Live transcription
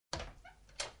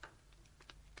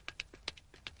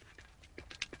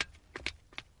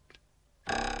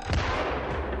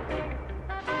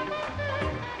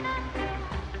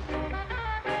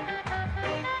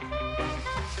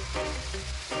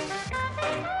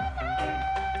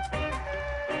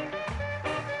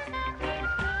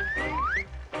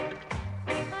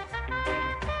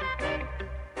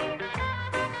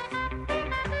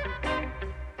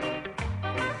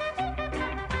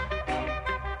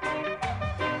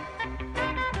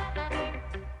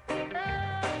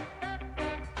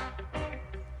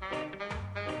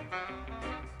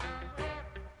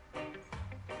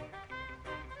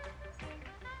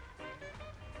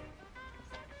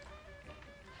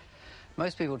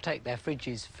Most people take their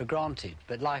fridges for granted,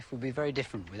 but life would be very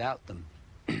different without them.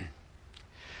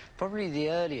 Probably the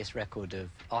earliest record of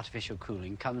artificial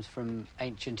cooling comes from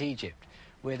ancient Egypt,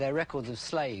 where there are records of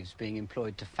slaves being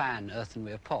employed to fan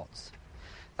earthenware pots.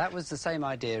 That was the same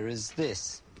idea as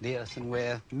this, the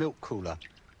earthenware milk cooler.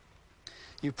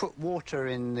 You put water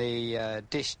in the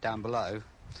dish down below,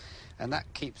 and that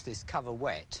keeps this cover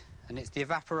wet, and it's the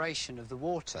evaporation of the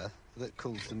water that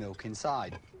cools the milk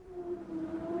inside.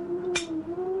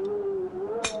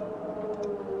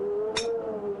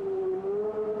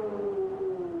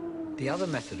 The other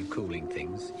method of cooling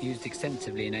things, used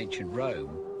extensively in ancient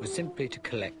Rome, was simply to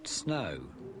collect snow.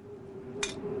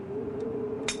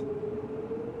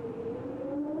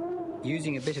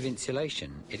 Using a bit of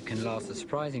insulation, it can last a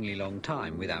surprisingly long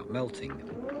time without melting.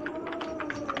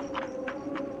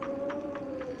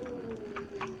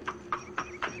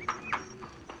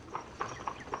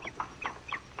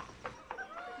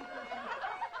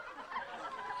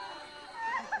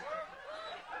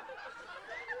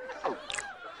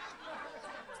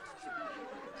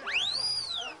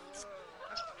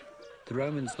 The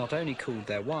Romans not only cooled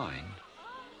their wine,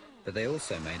 but they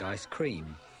also made ice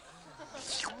cream.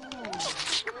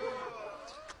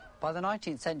 By the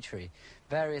 19th century,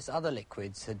 various other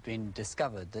liquids had been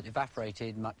discovered that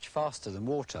evaporated much faster than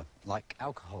water, like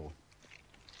alcohol.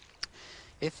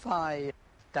 If I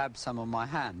dab some on my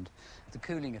hand, the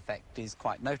cooling effect is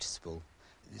quite noticeable.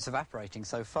 It's evaporating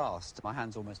so fast, my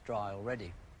hand's almost dry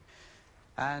already.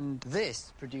 And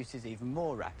this produces even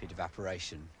more rapid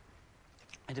evaporation.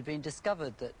 It had been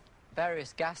discovered that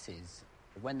various gases,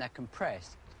 when they're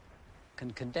compressed,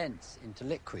 can condense into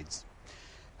liquids.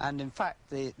 And in fact,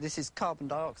 this is carbon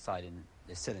dioxide in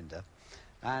this cylinder,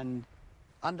 and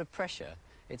under pressure,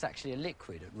 it's actually a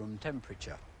liquid at room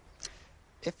temperature.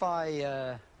 If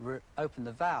I open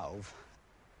the valve,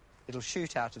 it'll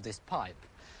shoot out of this pipe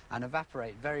and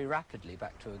evaporate very rapidly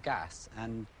back to a gas,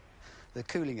 and the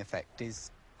cooling effect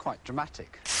is quite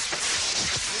dramatic.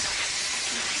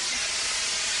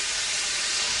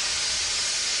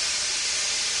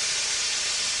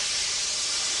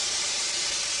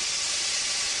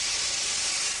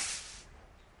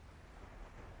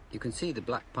 You can see the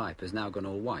black pipe has now gone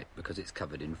all white because it's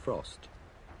covered in frost.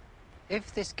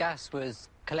 If this gas was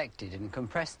collected and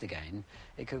compressed again,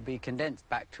 it could be condensed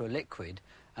back to a liquid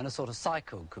and a sort of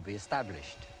cycle could be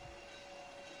established.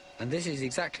 And this is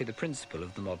exactly the principle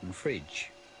of the modern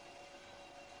fridge.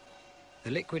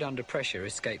 The liquid under pressure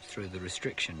escapes through the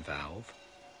restriction valve.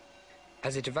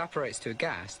 As it evaporates to a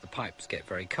gas, the pipes get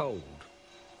very cold.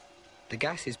 The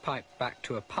gas is piped back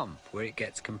to a pump where it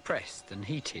gets compressed and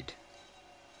heated.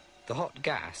 The hot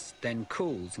gas then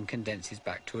cools and condenses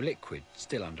back to a liquid,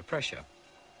 still under pressure.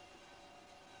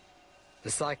 The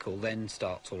cycle then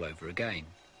starts all over again.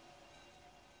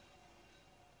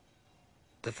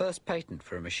 The first patent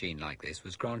for a machine like this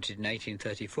was granted in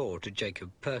 1834 to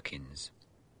Jacob Perkins.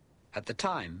 At the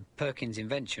time, Perkins'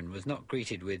 invention was not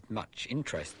greeted with much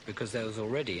interest because there was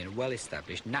already a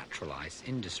well-established natural ice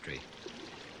industry.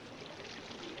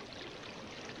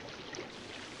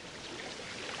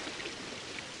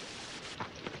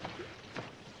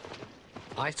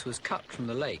 Ice was cut from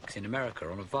the lakes in America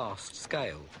on a vast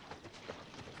scale.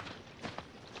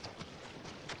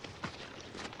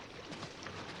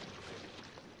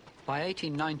 By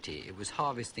 1890, it was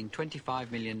harvesting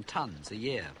 25 million tonnes a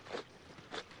year.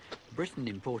 Britain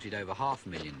imported over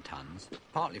 500,000 tonnes,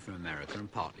 partly from America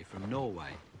and partly from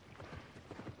Norway.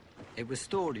 It was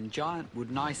stored in giant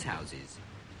wooden ice houses,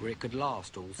 where it could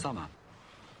last all summer.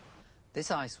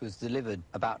 This ice was delivered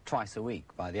about twice a week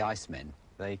by the icemen.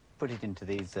 They put it into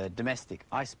these domestic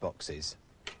ice boxes.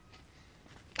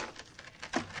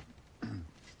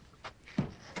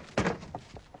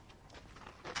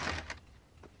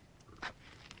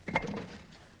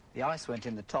 The ice went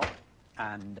in the top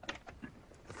and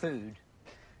the food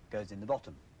goes in the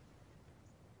bottom.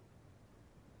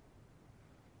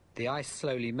 The ice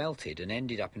slowly melted and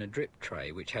ended up in a drip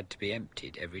tray which had to be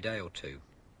emptied every day or two.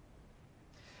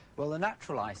 Well, the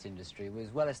natural ice industry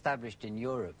was well established in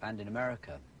Europe and in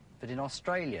America, but in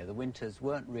Australia the winters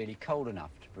weren't really cold enough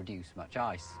to produce much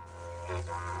ice.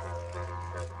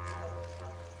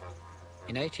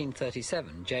 In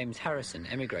 1837, James Harrison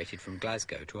emigrated from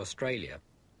Glasgow to Australia.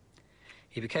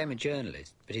 He became a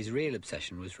journalist, but his real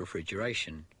obsession was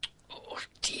refrigeration. Oh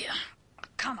dear, I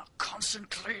cannot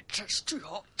concentrate, it's too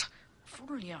hot. If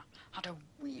only I had a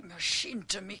wee machine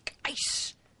to make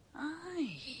ice.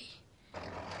 Aye.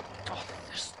 Oh,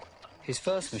 his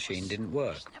first machine didn't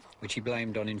work, which he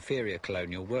blamed on inferior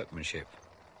colonial workmanship.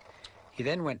 He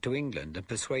then went to England and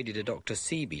persuaded a Dr.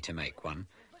 Seeby to make one,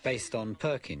 based on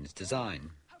Perkins'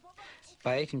 design.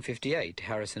 By 1858,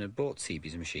 Harrison had brought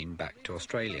Seaby's machine back to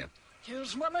Australia.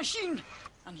 Here's my machine,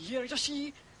 and here you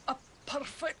see a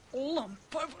perfect lump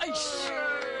of ice.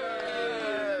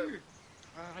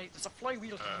 All right, there's a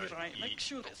flywheel here, right? Make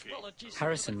sure it's well adjusted.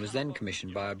 Harrison was then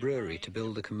commissioned by a brewery to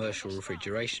build a commercial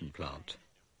refrigeration plant.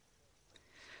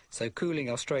 So cooling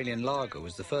Australian lager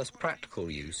was the first practical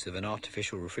use of an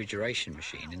artificial refrigeration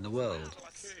machine in the world.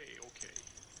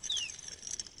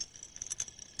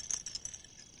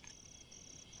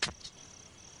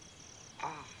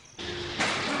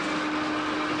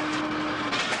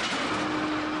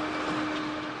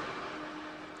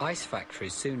 Ice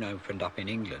factories soon opened up in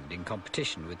England in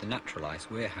competition with the natural ice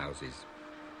warehouses.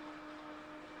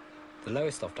 The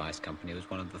Lowestoft Ice Company was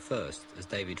one of the first, as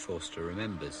David Forster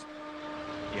remembers.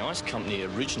 The ice company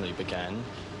originally began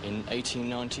in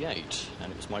 1898,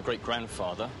 and it was my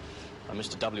great-grandfather,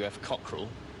 Mr. W.F. Cockrell,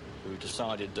 who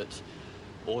decided that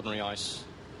ordinary ice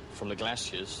from the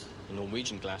glaciers, the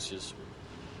Norwegian glaciers,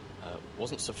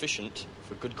 wasn't sufficient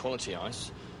for good quality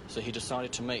ice, so he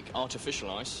decided to make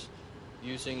artificial ice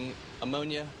using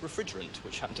ammonia refrigerant,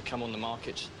 which happened to come on the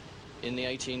market in the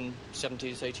 1870s,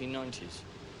 1890s.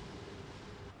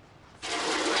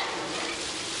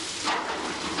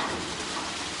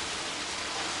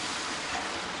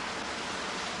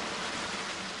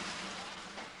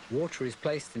 Water is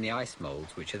placed in the ice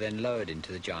moulds, which are then lowered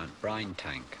into the giant brine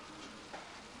tank.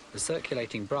 The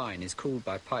circulating brine is cooled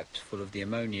by pipes full of the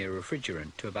ammonia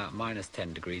refrigerant to about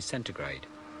 -10 degrees centigrade.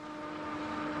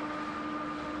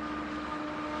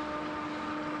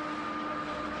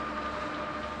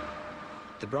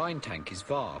 The brine tank is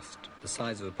vast, the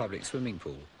size of a public swimming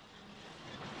pool.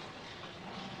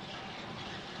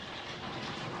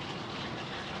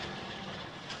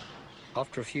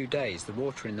 After a few days, the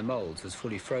water in the moulds has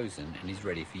fully frozen and is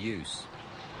ready for use.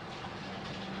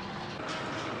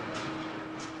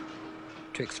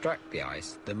 To extract the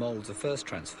ice, the moulds are first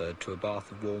transferred to a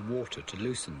bath of warm water to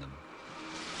loosen them.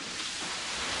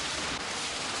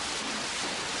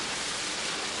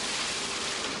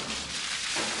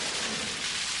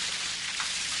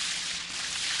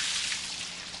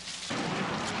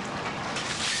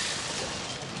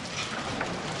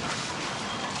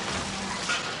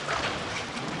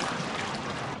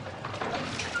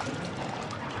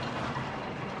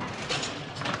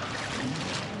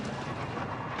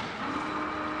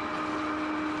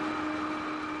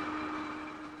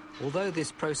 Although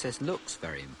this process looks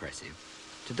very impressive,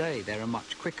 today there are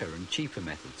much quicker and cheaper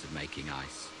methods of making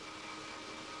ice.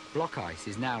 Block ice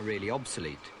is now really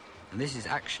obsolete, and this is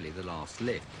actually the last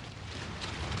lift.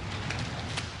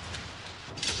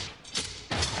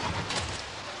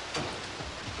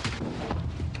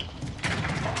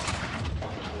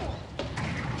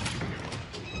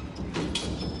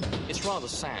 It's rather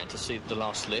sad to see the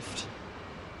last lift.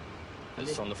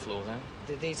 It's on the floor there.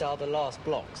 These are the last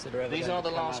blocks that are ever These going are to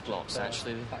the come last out blocks, of,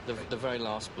 actually, the very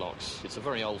last blocks. It's a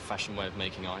very old-fashioned way of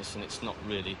making ice, and it's not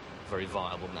really very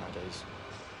viable nowadays.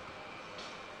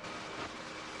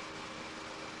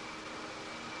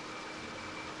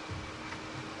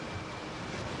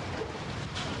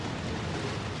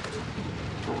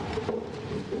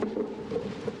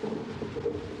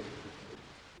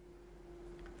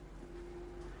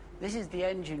 This is the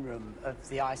engine room of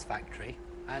the ice factory,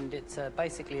 and it's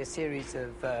basically a series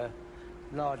of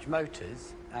large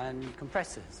motors and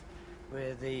compressors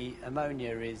where the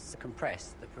ammonia is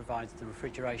compressed that provides the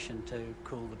refrigeration to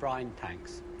cool the brine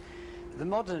tanks. The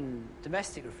modern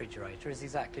domestic refrigerator is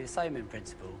exactly the same in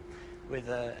principle, with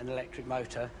an electric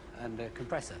motor and a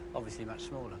compressor, obviously much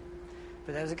smaller.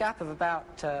 But there was a gap of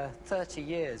about 30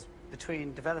 years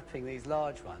between developing these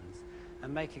large ones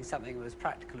and making something that was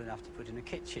practical enough to put in a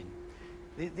kitchen.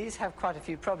 These have quite a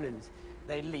few problems.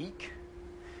 They leak,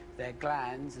 there are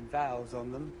glands and valves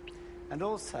on them, and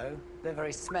also they're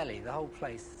very smelly. The whole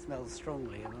place smells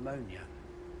strongly of ammonia.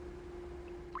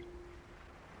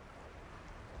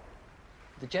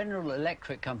 The General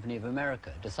Electric Company of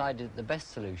America decided that the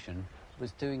best solution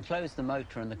was to enclose the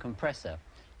motor and the compressor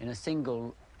in a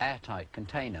single airtight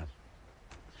container.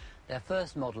 Their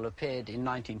first model appeared in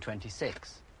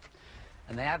 1926,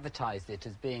 and they advertised it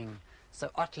as being so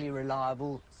utterly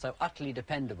reliable, so utterly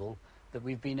dependable, that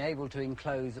we've been able to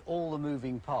enclose all the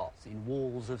moving parts in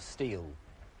walls of steel.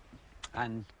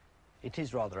 And it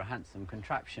is rather a handsome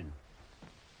contraption.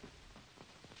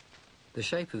 The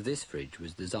shape of this fridge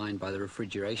was designed by the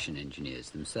refrigeration engineers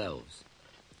themselves.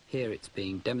 Here it's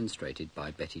being demonstrated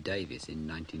by Betty Davis in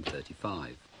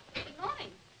 1935. Good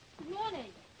morning. Good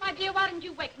morning. My dear, why didn't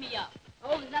you wake me up?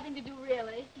 Oh, there's nothing to do,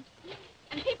 really.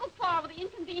 And people quarrel with the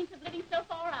inconvenience of living so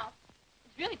far out.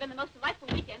 It's really been the most delightful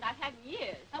weekend I've had in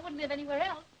years. I wouldn't live anywhere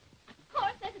else. Of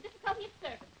course, there's a difficulty of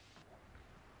service.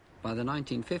 By the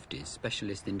 1950s,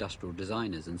 specialist industrial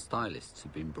designers and stylists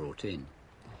have been brought in.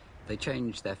 They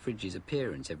change their fridge's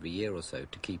appearance every year or so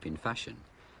to keep in fashion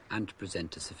and to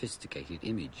present a sophisticated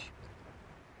image.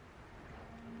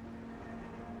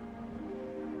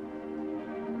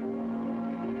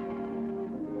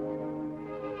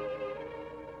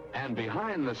 And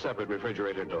behind the separate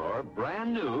refrigerator door,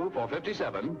 brand new for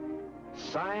 57,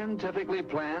 scientifically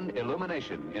planned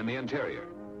illumination in the interior.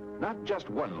 Not just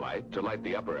one light to light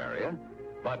the upper area,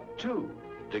 but two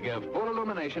to give full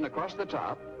illumination across the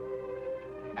top,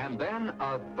 and then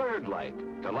a third light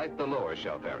to light the lower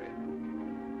shelf area.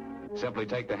 Simply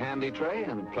take the handy tray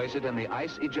and place it in the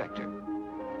ice ejector.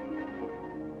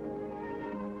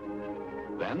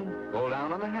 Then pull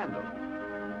down on the handle.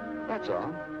 That's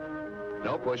all.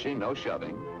 No pushing, no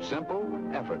shoving. Simple,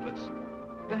 effortless.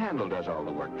 The handle does all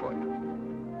the work for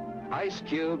you. Ice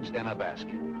cubes in a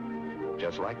basket.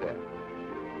 Just like that.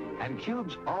 And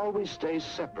cubes always stay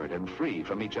separate and free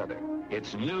from each other.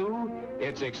 It's new,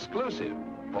 it's exclusive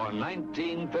for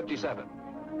 1957.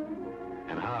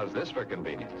 And how's this for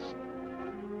convenience?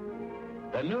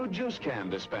 The new juice can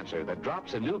dispenser that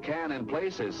drops a new can in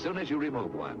place as soon as you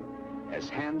remove one. As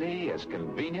handy, as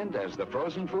convenient as the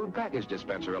frozen food package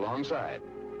dispenser alongside.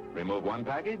 Remove one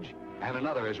package, and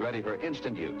another is ready for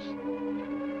instant use.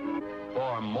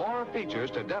 For more features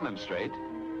to demonstrate,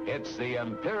 it's the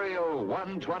Imperial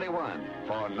 121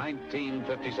 for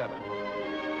 1957.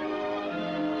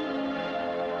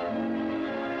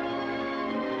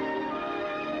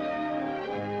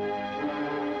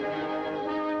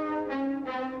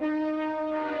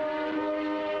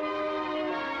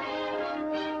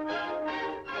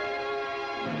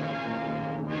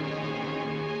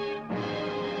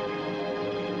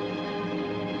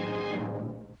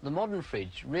 The modern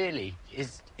fridge really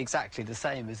is exactly the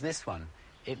same as this one.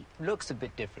 It looks a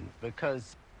bit different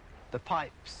because the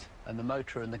pipes and the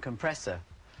motor and the compressor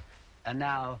are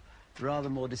now rather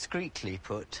more discreetly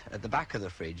put at the back of the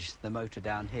fridge, the motor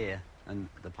down here and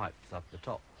the pipes up the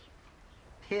top.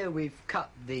 Here we've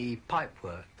cut the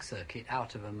pipework circuit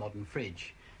out of a modern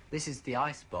fridge. This is the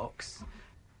ice box,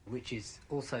 which is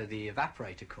also the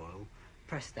evaporator coil,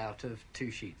 pressed out of 2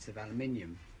 sheets of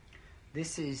aluminium.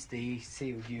 This is the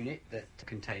sealed unit that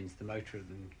contains the motor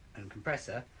and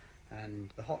compressor,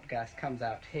 and the hot gas comes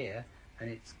out here and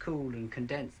it's cooled and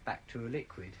condensed back to a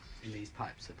liquid in these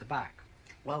pipes at the back.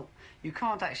 Well, you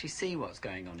can't actually see what's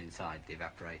going on inside the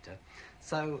evaporator,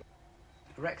 so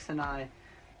Rex and I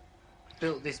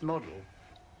built this model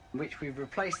in which we've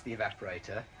replaced the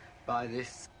evaporator by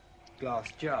this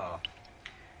glass jar.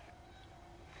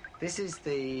 This is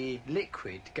the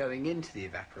liquid going into the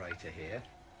evaporator here,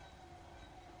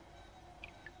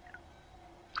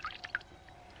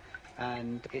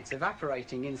 and it's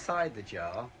evaporating inside the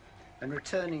jar and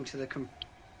returning to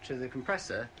the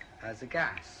compressor as a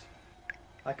gas.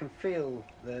 I can feel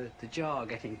the jar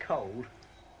getting cold,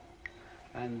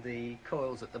 and the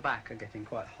coils at the back are getting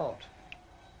quite hot.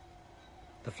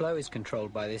 The flow is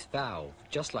controlled by this valve,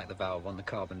 just like the valve on the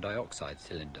carbon dioxide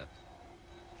cylinder.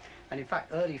 And in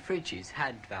fact, early fridges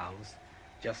had valves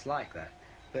just like that,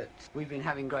 but we've been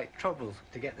having great trouble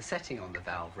to get the setting on the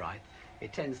valve right.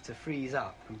 It tends to freeze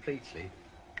up completely.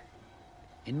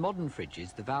 In modern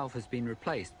fridges, the valve has been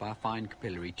replaced by a fine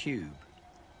capillary tube.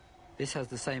 This has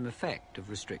the same effect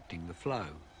of restricting the flow.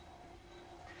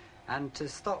 And to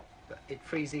stop it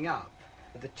freezing up,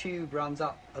 the tube runs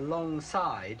up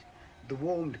alongside the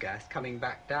warmed gas coming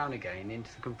back down again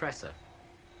into the compressor.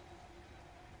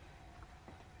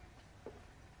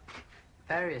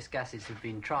 Various gases have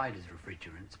been tried as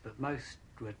refrigerants, but most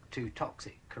were too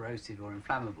toxic, corrosive or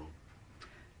inflammable.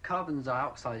 Carbon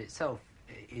dioxide itself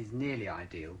is nearly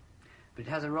ideal, but it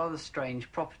has a rather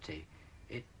strange property.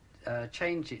 It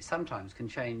sometimes can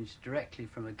change directly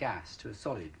from a gas to a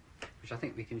solid, which I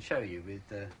think we can show you with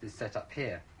this setup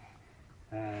here.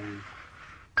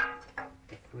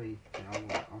 If we,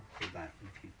 I'll do that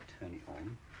if you turn it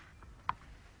on.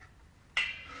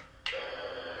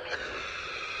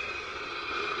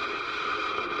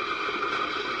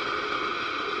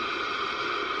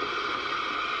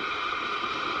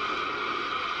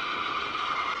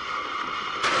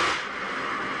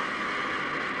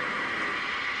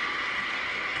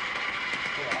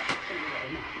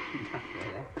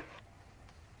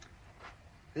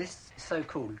 This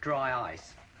so-called dry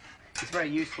ice, it's very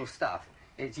useful stuff.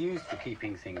 It's used for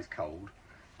keeping things cold,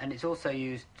 and it's also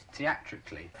used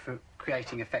theatrically for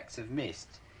creating effects of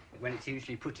mist when it's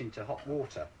usually put into hot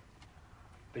water.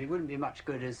 But it wouldn't be much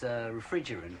good as a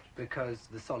refrigerant because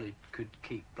the solid could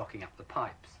keep blocking up the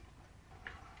pipes.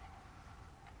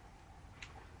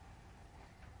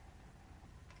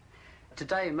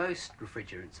 Today, most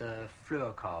refrigerants are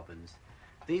fluorocarbons.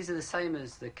 These are the same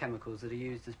as the chemicals that are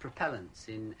used as propellants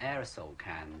in aerosol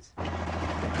cans.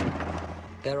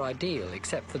 They're ideal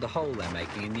except for the hole they're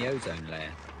making in the ozone layer.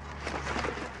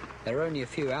 There are only a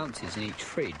few ounces in each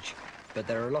fridge, but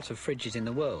there are a lot of fridges in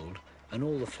the world, and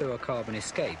all the fluorocarbon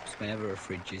escapes whenever a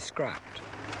fridge is scrapped.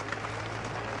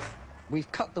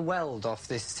 We've cut the weld off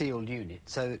this sealed unit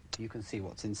so that you can see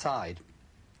what's inside.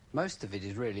 Most of it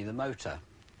is really the motor.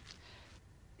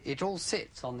 It all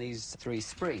sits on these 3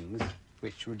 springs,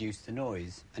 which reduce the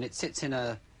noise, and it sits in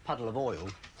a puddle of oil,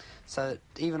 so that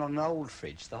even on an old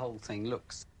fridge, the whole thing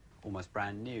looks almost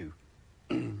brand new.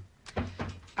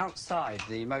 Outside,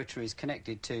 the motor is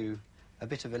connected to a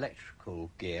bit of electrical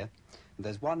gear.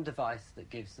 There's one device that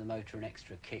gives the motor an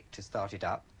extra kick to start it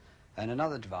up, and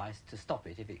another device to stop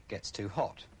it if it gets too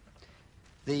hot.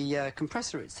 The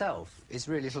compressor itself is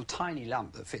really a little tiny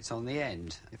lump that fits on the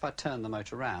end. If I turn the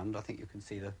motor around, I think you can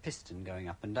see the piston going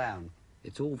up and down.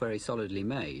 It's all very solidly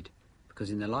made,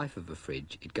 because in the life of a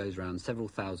fridge, it goes round several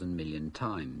thousand million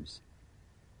times.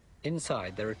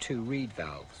 Inside, there are 2 reed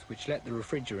valves, which let the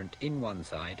refrigerant in one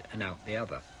side and out the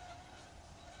other.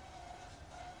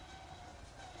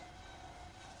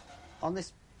 On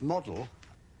this model,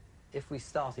 if we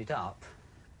start it up,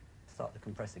 start the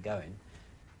compressor going,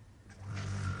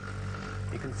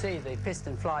 you can see the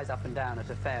piston flies up and down at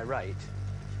a fair rate,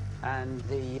 and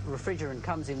the refrigerant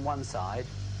comes in one side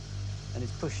and is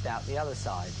pushed out the other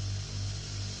side.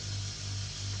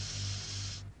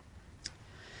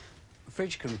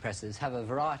 Fridge compressors have a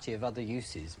variety of other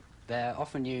uses. They're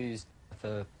often used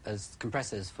as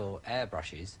compressors for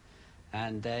airbrushes,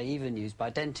 and they're even used by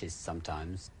dentists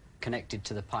sometimes, connected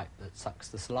to the pipe that sucks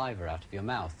the saliva out of your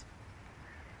mouth.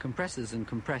 Compressors and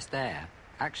compressed air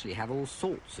actually have all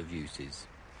sorts of uses.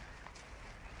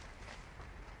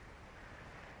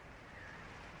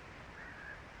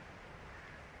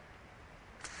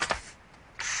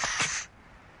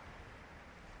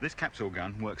 This capsule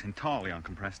gun works entirely on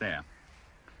compressed air.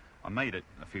 I made it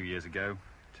a few years ago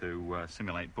to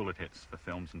simulate bullet hits for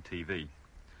films and TV.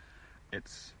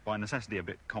 It's by necessity a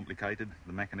bit complicated.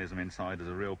 The mechanism inside is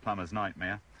a real plumber's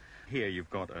nightmare. Here you've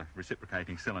got a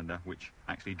reciprocating cylinder which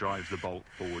actually drives the bolt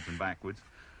forwards and backwards.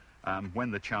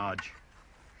 When the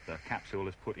capsule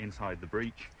is put inside the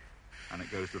breech and it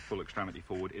goes to full extremity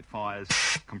forward, it fires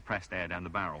compressed air down the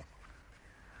barrel.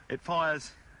 It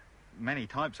fires many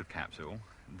types of capsule.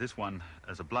 This one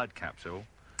is a blood capsule,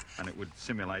 and it would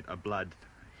simulate a blood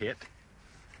hit.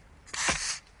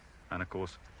 And of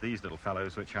course these little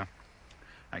fellows, which are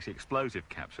actually explosive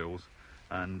capsules,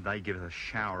 and they give us a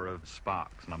shower of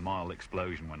sparks and a mild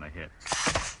explosion when they hit.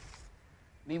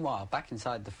 Meanwhile, back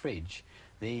inside the fridge,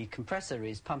 the compressor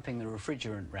is pumping the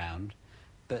refrigerant round,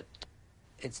 but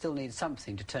it still needs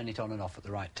something to turn it on and off at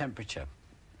the right temperature.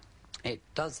 It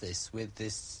does this with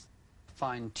this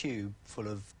fine tube full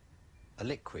of a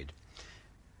liquid.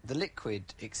 The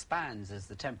liquid expands as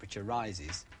the temperature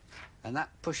rises, and that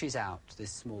pushes out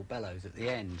this small bellows at the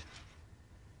end.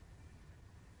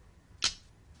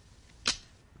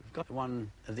 We've got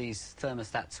one of these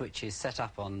thermostat switches set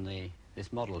up on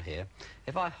this model here.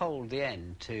 If I hold the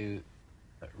end to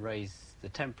raise the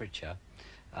temperature,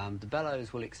 the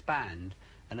bellows will expand,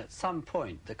 and at some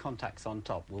point the contacts on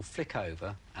top will flick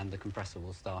over and the compressor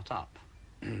will start up.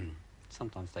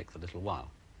 Sometimes takes a little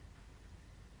while.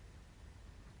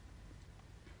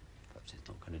 Perhaps it's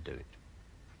not going to do it.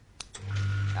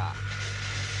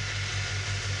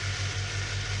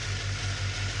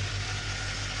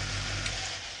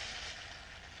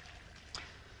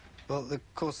 Well,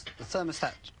 of course, the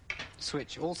thermostat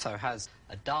switch also has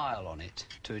a dial on it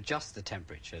to adjust the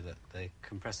temperature that the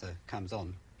compressor comes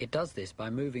on. It does this by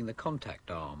moving the contact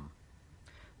arm.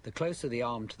 The closer the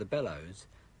arm to the bellows,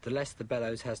 the less the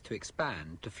bellows has to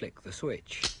expand to flick the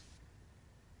switch.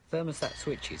 Thermostat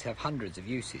switches have hundreds of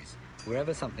uses,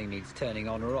 wherever something needs turning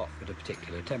on or off at a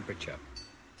particular temperature.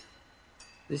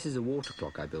 This is a water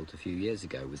clock I built a few years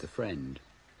ago with a friend.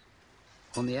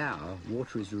 On the hour,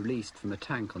 water is released from a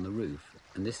tank on the roof,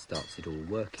 and this starts it all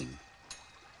working.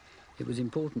 It was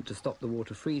important to stop the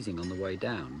water freezing on the way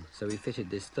down, so we fitted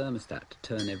this thermostat to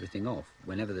turn everything off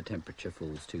whenever the temperature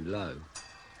falls too low.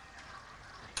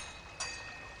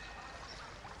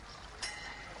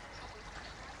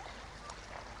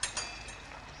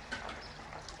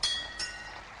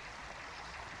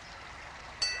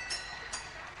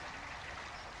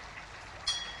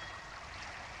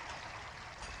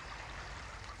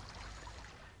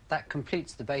 That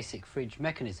completes the basic fridge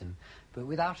mechanism, but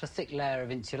without a thick layer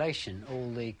of insulation, all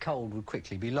the cold would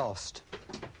quickly be lost.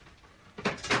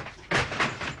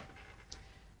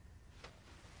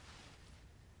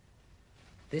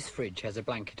 This fridge has a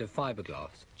blanket of fiberglass,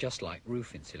 just like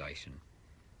roof insulation.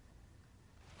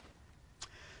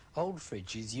 Old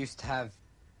fridges used to have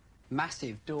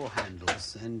massive door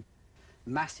handles and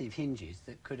massive hinges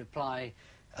that could apply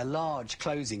a large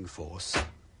closing force,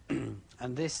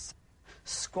 and this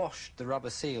squashed the rubber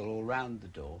seal all round the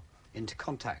door into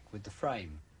contact with the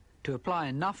frame. To apply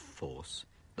enough force,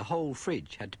 the whole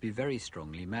fridge had to be very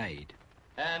strongly made.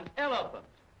 An elephant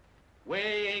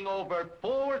weighing over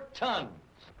 4 tons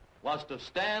was to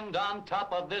stand on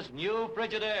top of this new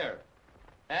Frigidaire,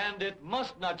 and it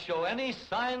must not show any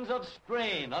signs of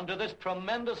strain under this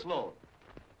tremendous load.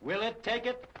 Will it take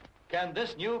it? Can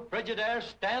this new Frigidaire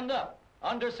stand up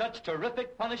under such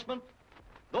terrific punishment?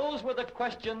 Those were the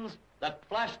questions that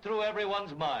flashed through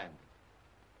everyone's mind.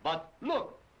 But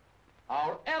look,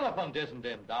 our elephant isn't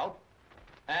in doubt.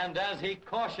 And as he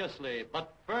cautiously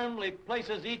but firmly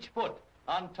places each foot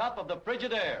on top of the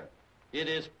Frigidaire, it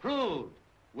is proved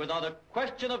without a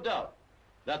question of doubt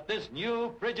that this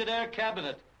new Frigidaire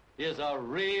cabinet is a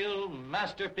real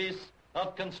masterpiece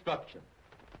of construction.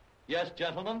 Yes,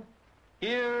 gentlemen,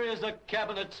 here is a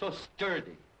cabinet so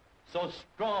sturdy, so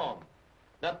strong,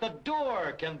 that the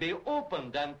door can be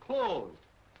opened and closed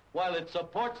while it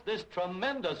supports this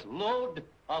tremendous load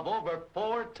of over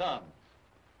 4 tons.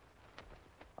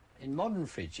 In modern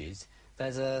fridges,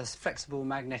 there's a flexible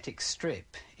magnetic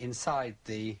strip inside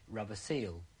the rubber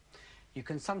seal. You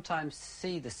can sometimes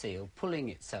see the seal pulling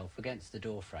itself against the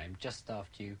door frame just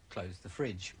after you close the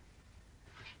fridge.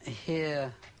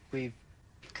 Here we've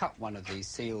cut one of these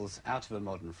seals out of a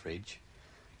modern fridge,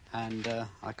 and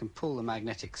I can pull the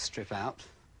magnetic strip out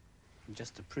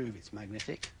just to prove it's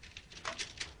magnetic.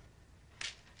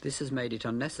 This has made it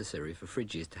unnecessary for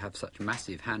fridges to have such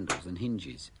massive handles and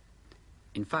hinges.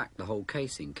 In fact, the whole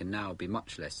casing can now be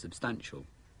much less substantial.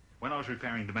 When I was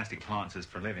repairing domestic appliances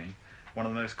for a living, one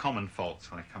of the most common faults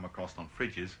I come across on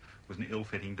fridges was an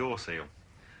ill-fitting door seal.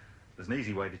 There's an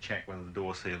easy way to check whether the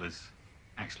door seal is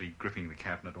actually gripping the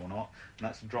cabinet or not, and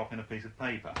that's to drop in a piece of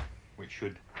paper, which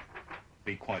should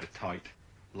be quite a tight,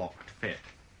 locked fit.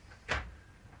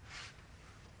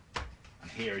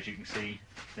 And here, as you can see,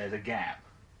 there's a gap.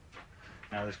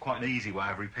 Now, there's quite an easy way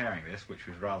of repairing this, which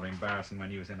was rather embarrassing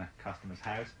when you was in a customer's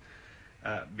house,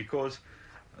 because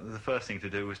the first thing to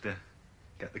do was to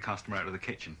get the customer out of the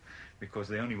kitchen, because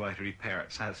the only way to repair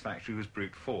it satisfactorily was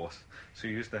brute force. So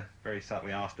you used to very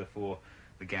subtly ask her for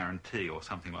the guarantee or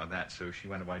something like that, so she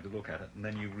went away to look at it, and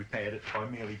then you repaired it by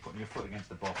merely putting your foot against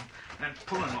the bottom and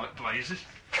pulling like blazes,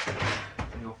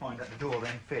 and you'll find that the door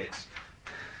then fits.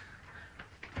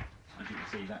 As you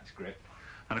can see, that's grip.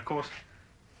 And of course,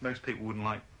 most people wouldn't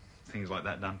like things like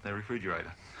that done to their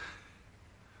refrigerator.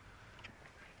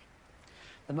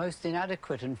 The most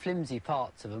inadequate and flimsy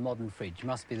parts of a modern fridge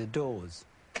must be the doors.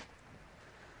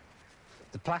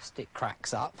 The plastic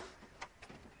cracks up.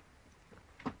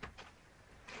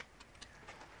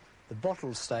 The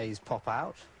bottle stays pop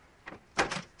out.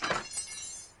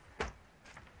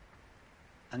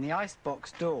 And the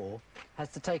icebox door has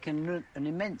to take an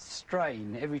immense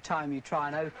strain every time you try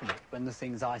and open it when the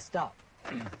thing's iced up.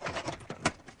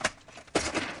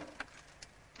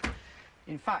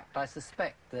 In fact, I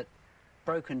suspect that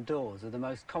broken doors are the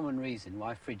most common reason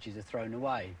why fridges are thrown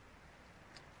away.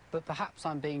 But perhaps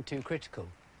I'm being too critical.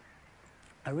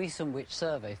 A recent Which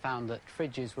survey found that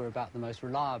fridges were about the most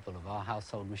reliable of our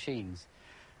household machines.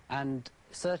 And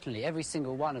certainly every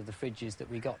single one of the fridges that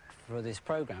we got for this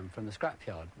programme from the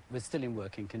scrapyard was still in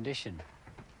working condition.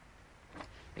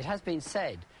 It has been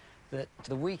said that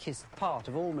the weakest part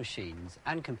of all machines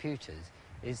and computers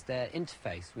is their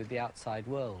interface with the outside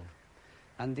world.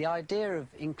 And the idea of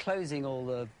enclosing all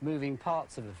the moving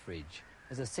parts of a fridge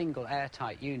as a single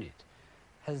airtight unit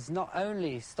has not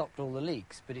only stopped all the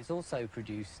leaks, but it's also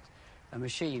produced a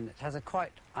machine that has a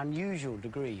quite unusual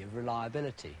degree of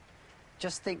reliability.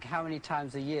 Just think how many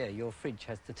times a year your fridge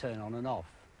has to turn on and off.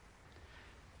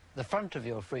 The front of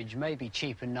your fridge may be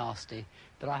cheap and nasty,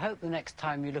 but I hope the next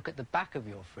time you look at the back of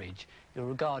your fridge, you'll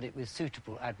regard it with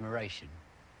suitable admiration.